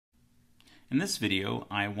In this video,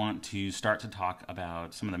 I want to start to talk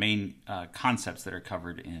about some of the main concepts that are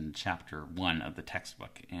covered in Chapter 1 of the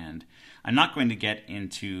textbook. And I'm not going to get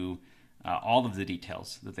into all of the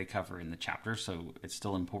details that they cover in the chapter, so it's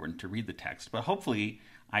still important to read the text. But hopefully,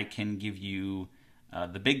 I can give you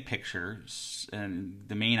the big picture and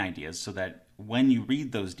the main ideas so that when you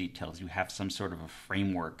read those details, you have some sort of a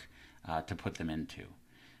framework to put them into.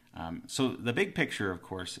 So the big picture, of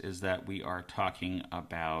course, is that we are talking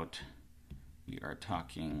about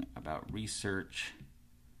research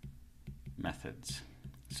methods.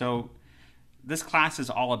 So this class is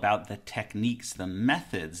all about the techniques, the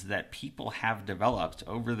methods that people have developed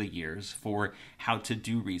over the years for how to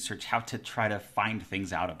do research, how to try to find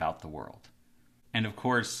things out about the world. And of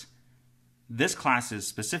course, this class is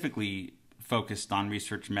specifically focused on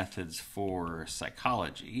research methods for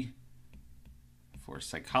psychology.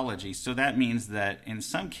 So that means that in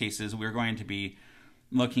some cases, we're going to be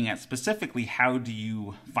looking at specifically how do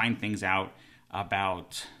you find things out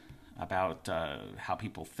about how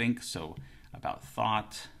people think, so about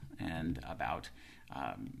thought and about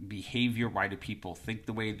behavior. Why do people think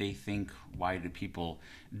the way they think? Why do people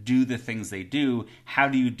do the things they do? How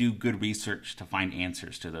do you do good research to find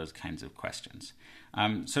answers to those kinds of questions?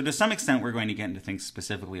 So to some extent, we're going to get into things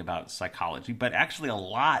specifically about psychology, but actually a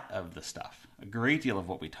lot of the stuff, a great deal of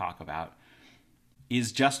what we talk about,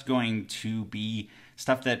 is just going to be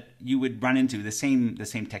stuff that you would run into, the same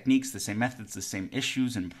techniques, the same methods, the same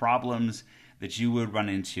issues and problems that you would run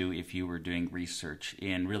into if you were doing research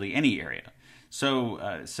in really any area. So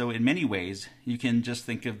in many ways, you can just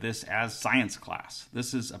think of this as science class.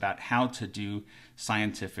 This is about how to do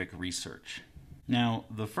scientific research. Now,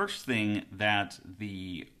 the first thing that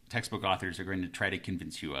the textbook authors are going to try to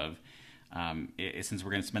convince you of, since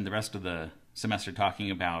we're going to spend the rest of the semester talking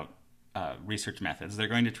about research methods, they're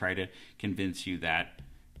going to try to convince you that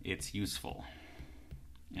it's useful.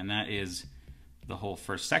 And that is the whole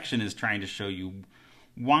first section, is trying to show you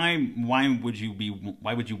why would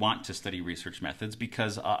you want to study research methods?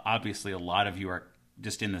 Because obviously a lot of you are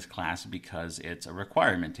just in this class because it's a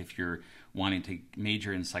requirement. If you're wanting to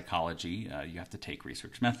major in psychology, you have to take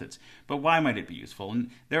research methods. But why might it be useful?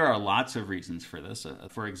 And there are lots of reasons for this.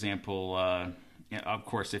 For example, of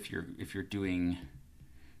course, if you're doing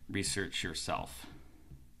research yourself.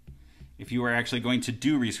 If you are actually going to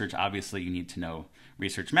do research, obviously you need to know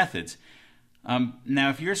research methods. Now,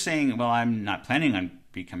 if you're saying, well, I'm not planning on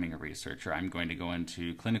becoming a researcher, I'm going to go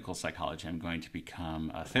into clinical psychology, I'm going to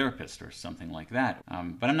become a therapist or something like that,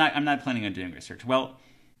 but I'm not planning on doing research. Well,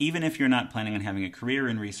 even if you're not planning on having a career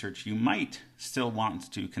in research, you might still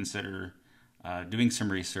want to consider doing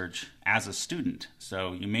some research as a student.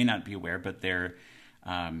 So you may not be aware, but there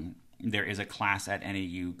is a class at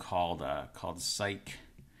NAU called Psych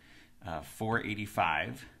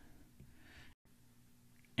 485.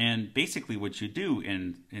 And basically what you do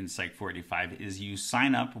in Psych 485 is you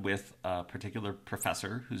sign up with a particular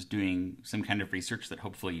professor who's doing some kind of research that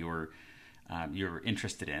hopefully you're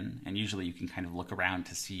interested in. And usually you can kind of look around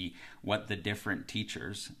to see what the different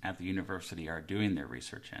teachers at the university are doing their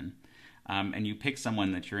research in. And you pick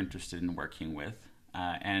someone that you're interested in working with.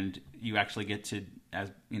 And you actually get to,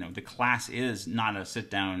 the class is not a sit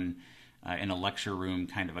down in a lecture room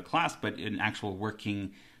kind of a class, but an actual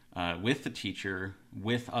working with the teacher,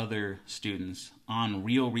 with other students on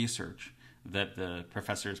real research that the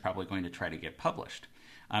professor is probably going to try to get published.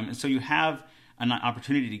 And so you have an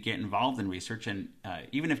opportunity to get involved in research, and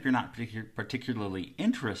even if you're not particularly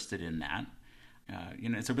interested in that,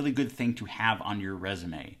 it's a really good thing to have on your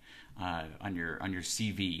resume, on your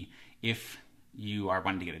CV, if you are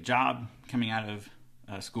wanting to get a job coming out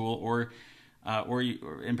of school, or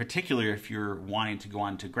in particular, if you're wanting to go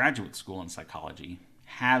on to graduate school in psychology.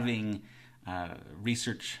 Having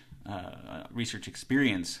research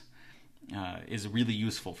experience is really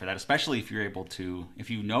useful for that, especially if if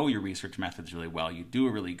you know your research methods really well, you do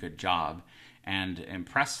a really good job, and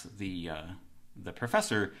impress the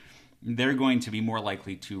professor. They're going to be more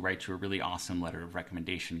likely to write you a really awesome letter of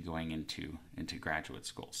recommendation going into graduate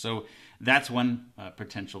school. So that's one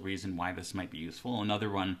potential reason why this might be useful. Another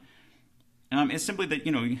one is simply that,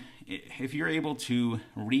 if you're able to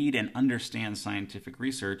read and understand scientific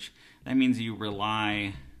research, that means you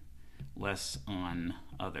rely less on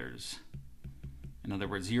others. In other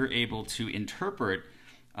words, you're able to interpret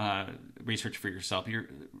research for yourself. You're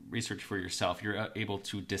able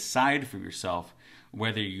to decide for yourself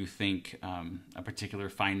whether you think a particular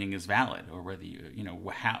finding is valid, or whether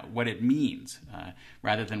what it means,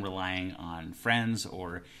 rather than relying on friends,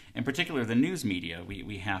 or in particular the news media.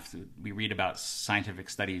 We read about scientific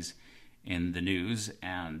studies in the news,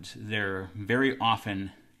 and they're very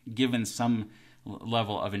often given some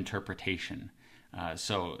level of interpretation.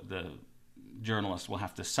 So the journalist will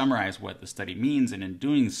have to summarize what the study means, and in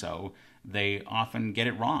doing so, they often get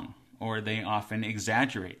it wrong, or they often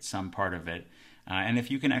exaggerate some part of it. And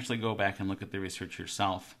if you can actually go back and look at the research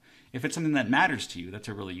yourself, if it's something that matters to you, that's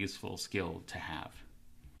a really useful skill to have.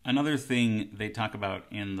 Another thing they talk about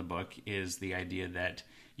in the book is the idea that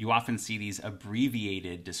you often see these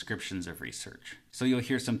abbreviated descriptions of research. So you'll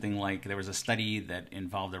hear something like there was a study that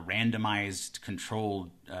involved a randomized controlled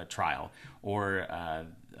trial, or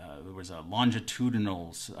there was a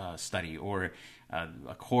longitudinal study, or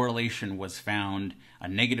a correlation was found, a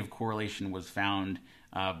negative correlation was found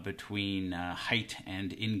between height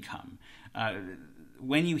and income.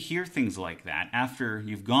 When you hear things like that, after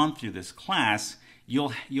you've gone through this class,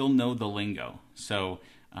 you'll know the lingo. So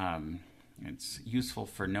it's useful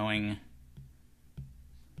for knowing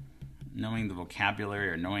the vocabulary,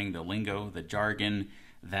 or knowing the lingo, the jargon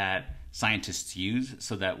that scientists use,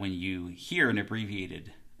 so that when you hear an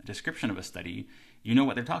abbreviated description of a study, you know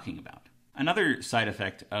what they're talking about. Another side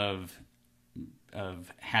effect of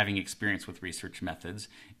having experience with research methods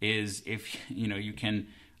is if you can,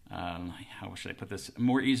 how should I put this,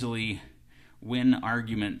 more easily win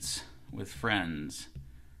arguments with friends.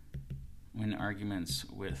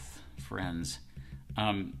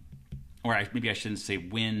 Maybe I shouldn't say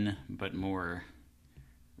win, but more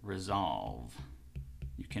resolve.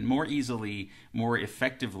 You can more easily, more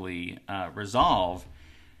effectively resolve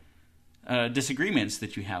disagreements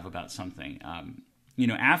that you have about something.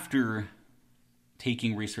 After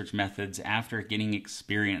taking research methods, after getting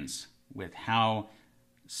experience with how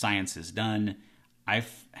science is done, I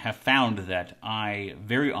have found that I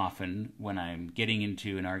very often, when I'm getting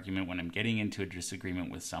into an argument, when I'm getting into a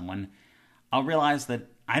disagreement with someone, I'll realize that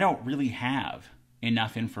I don't really have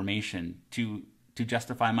enough information to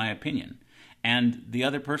justify my opinion. And the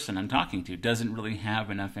other person I'm talking to doesn't really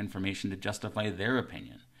have enough information to justify their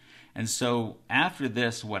opinion. And so after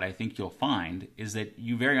this, what I think you'll find is that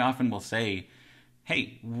you very often will say,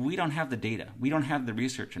 hey, we don't have the data. We don't have the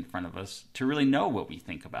research in front of us to really know what we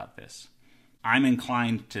think about this. I'm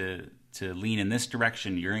inclined to lean in this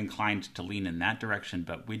direction. You're inclined to lean in that direction,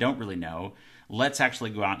 but we don't really know. Let's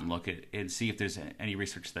actually go out and look at it and see if there's any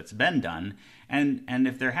research that's been done. And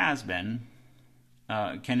if there has been,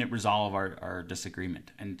 can it resolve our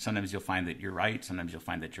disagreement? And sometimes you'll find that you're right. Sometimes you'll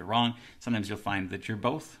find that you're wrong. Sometimes you'll find that you're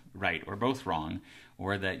both right or both wrong,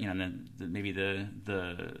 or that maybe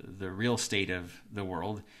the real state of the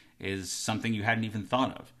world is something you hadn't even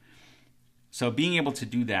thought of. So being able to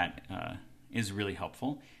do that is really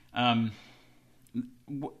helpful.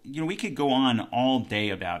 We could go on all day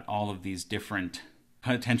about all of these different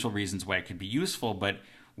potential reasons why it could be useful, but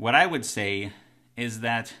what I would say is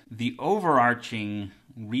that the overarching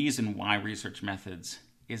reason why research methods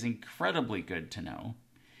is incredibly good to know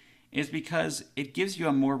is because it gives you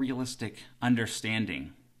a more realistic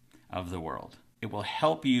understanding of the world. It will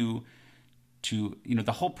help you to,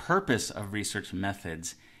 the whole purpose of research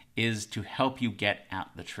methods is to help you get at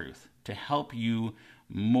the truth, to help you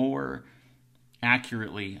more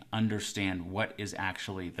accurately understand what is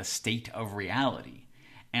actually the state of reality.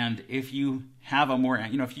 And if you have a more,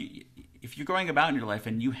 if you're going about in your life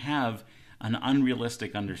and you have an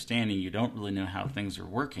unrealistic understanding, you don't really know how things are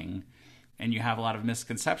working, and you have a lot of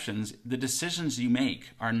misconceptions, the decisions you make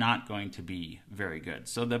are not going to be very good.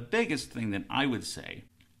 So the biggest thing that I would say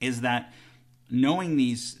is that knowing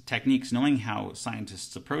these techniques, knowing how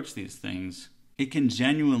scientists approach these things, it can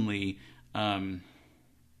genuinely help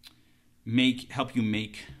you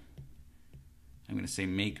make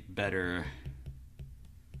better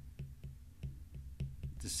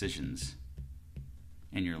decisions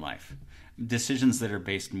in your life. Decisions that are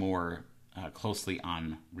based more closely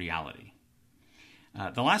on reality.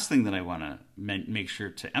 The last thing that I want to make sure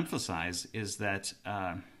to emphasize is that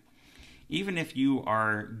even if you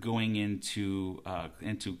are going into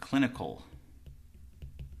clinical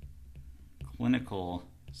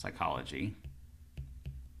psychology,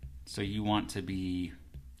 so you want to be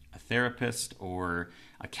a therapist or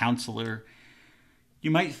a counselor,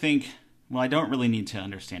 you might think, well, I don't really need to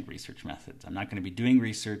understand research methods. I'm not going to be doing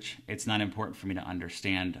research. It's not important for me to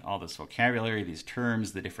understand all this vocabulary, these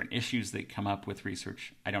terms, the different issues that come up with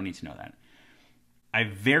research. I don't need to know that. I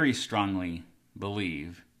very strongly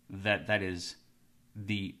believe that that is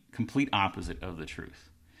the complete opposite of the truth.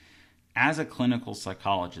 As a clinical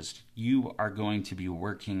psychologist, you are going to be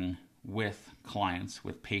working with clients,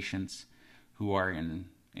 with patients who are in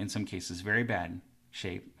some cases very bad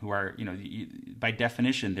shape, who are, by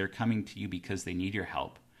definition, they're coming to you because they need your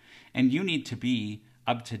help. And you need to be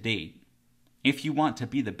up to date if you want to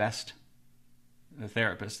be the best the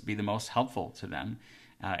therapist, be the most helpful to them,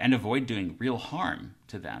 and avoid doing real harm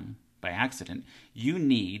to them by accident, you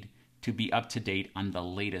need to be up to date on the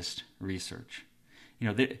latest research.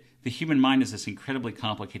 The human mind is this incredibly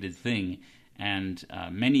complicated thing, and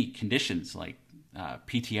many conditions like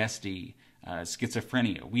PTSD,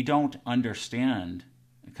 schizophrenia, we don't understand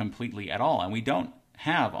completely at all, and we don't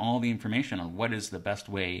have all the information on what is the best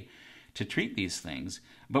way to treat these things.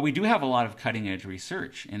 But we do have a lot of cutting-edge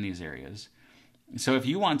research in these areas. So if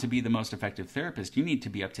you want to be the most effective therapist, you need to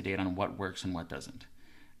be up to date on what works and what doesn't.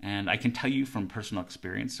 And I can tell you from personal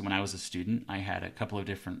experience, when I was a student, I had a couple of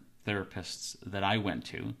different therapists that I went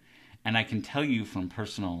to. And I can tell you from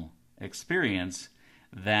personal experience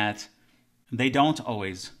that they don't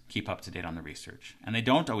always keep up to date on the research. And they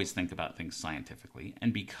don't always think about things scientifically.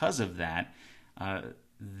 And because of that,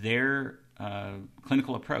 their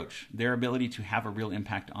clinical approach, their ability to have a real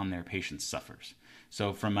impact on their patients suffers.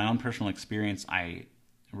 So from my own personal experience, I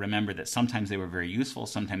remember that sometimes they were very useful,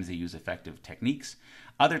 sometimes they use effective techniques.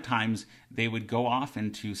 Other times they would go off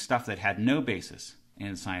into stuff that had no basis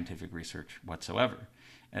in scientific research whatsoever.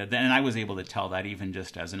 Then I was able to tell that even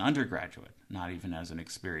just as an undergraduate, not even as an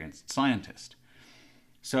experienced scientist.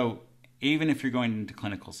 So even if you're going into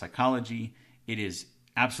clinical psychology, it is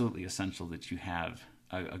absolutely essential that you have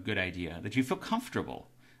a good idea, that you feel comfortable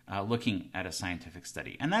looking at a scientific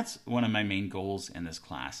study. And that's one of my main goals in this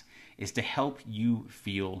class, is to help you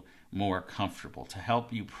feel more comfortable, to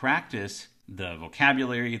help you practice the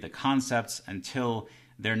vocabulary, the concepts, until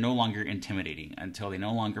they're no longer intimidating, until they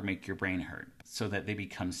no longer make your brain hurt, so that they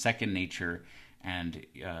become second nature and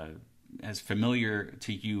as familiar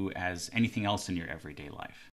to you as anything else in your everyday life.